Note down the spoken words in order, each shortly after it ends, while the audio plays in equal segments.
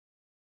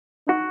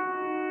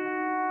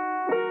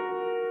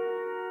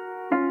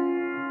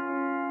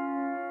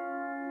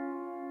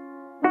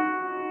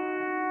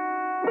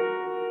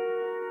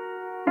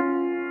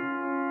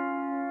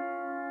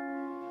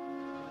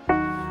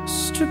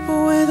Strip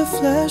away the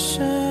flesh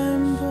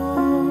and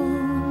bone.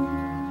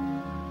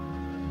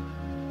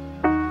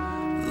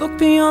 Look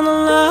beyond the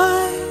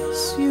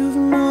lies you've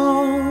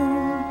known.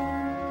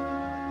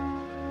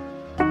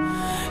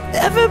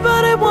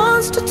 Everybody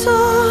wants to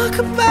talk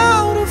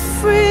about a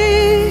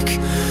freak.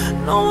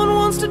 No one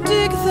wants to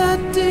dig that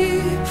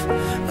deep.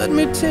 Let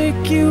me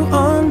take you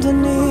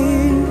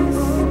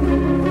underneath.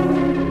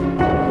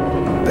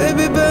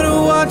 Baby, better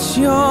watch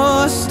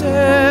your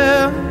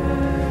step.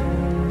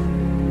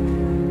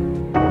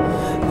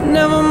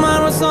 Never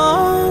mind what's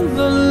on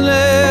the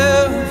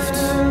left.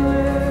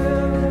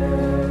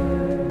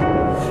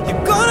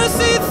 You're gonna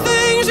see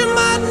things you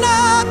might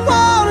not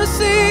wanna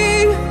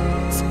see.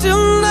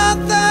 Still not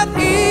that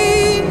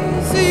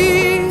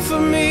easy for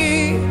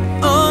me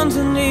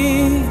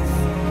underneath.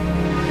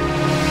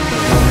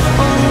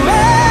 A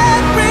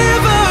red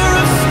river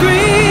of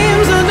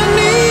screams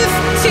underneath,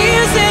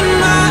 tears in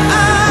my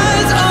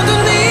eyes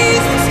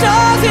underneath,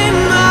 stars in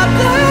my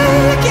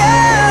black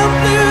and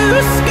blue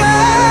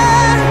sky.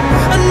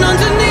 And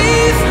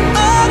underneath,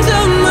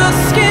 under my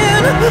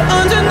skin,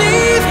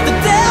 underneath the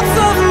depths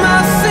of my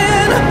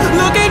sin,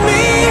 look at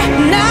me,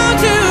 now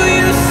do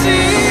you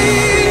see?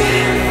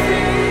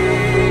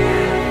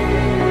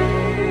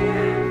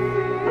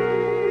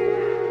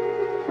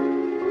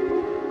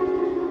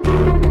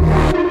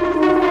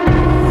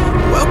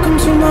 Welcome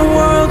to my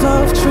world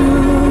of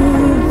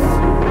truth.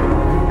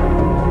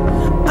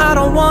 I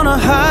don't wanna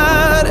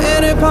hide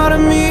any part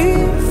of me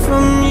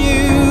from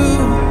you.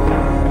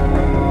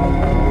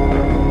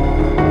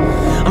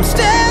 I'm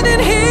standing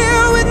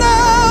here with no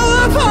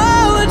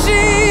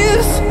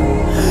apologies.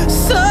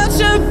 Such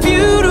a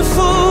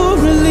beautiful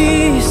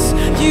release,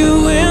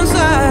 you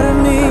inside of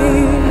me.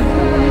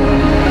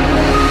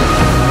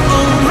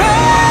 A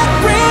red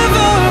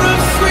river of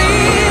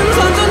screams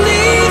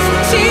underneath,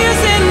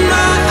 tears in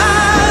my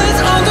eyes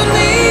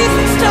underneath,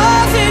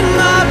 stars in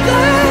my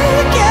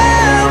black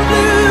and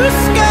blue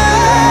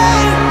sky.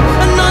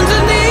 And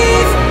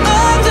underneath,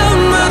 under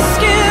my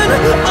skin,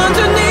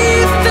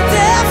 underneath the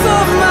depths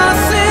of my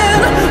sin,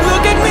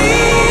 look at me,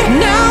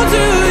 now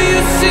do you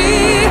see?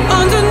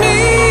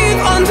 Underneath,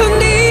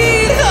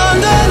 underneath,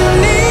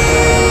 underneath,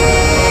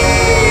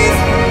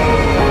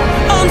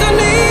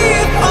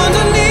 underneath,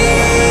 underneath.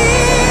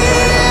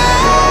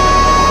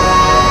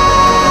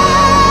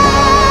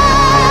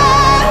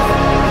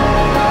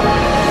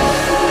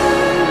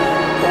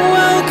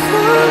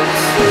 Welcome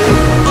to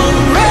a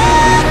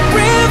red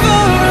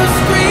river of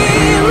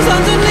screams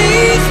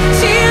underneath,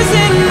 tears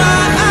in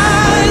my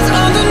eyes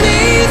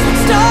underneath,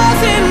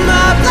 stars in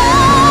my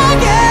black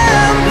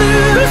and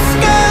blue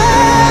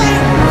sky.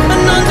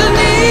 And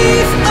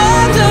underneath,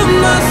 under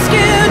my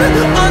skin,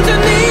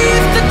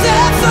 underneath the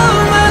depths of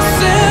my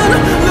sin,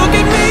 look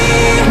at me,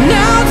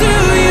 now do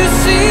you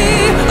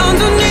see?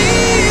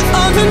 Underneath,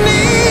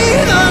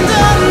 underneath,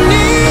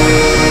 underneath,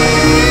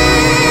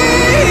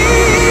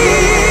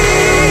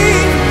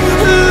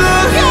 look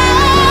at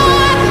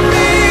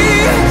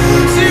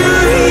me, do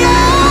you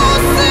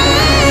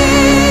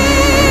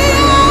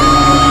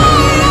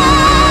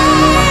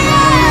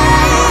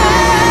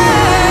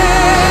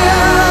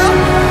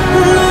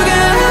look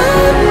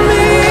at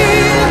me,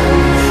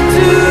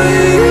 do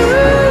you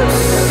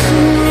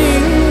see?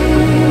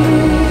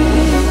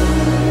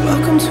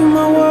 Welcome to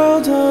my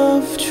world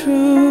of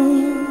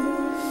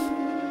truth.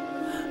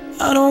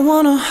 I don't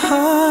wanna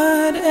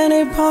hide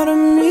any part of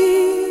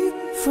me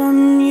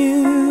from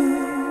you.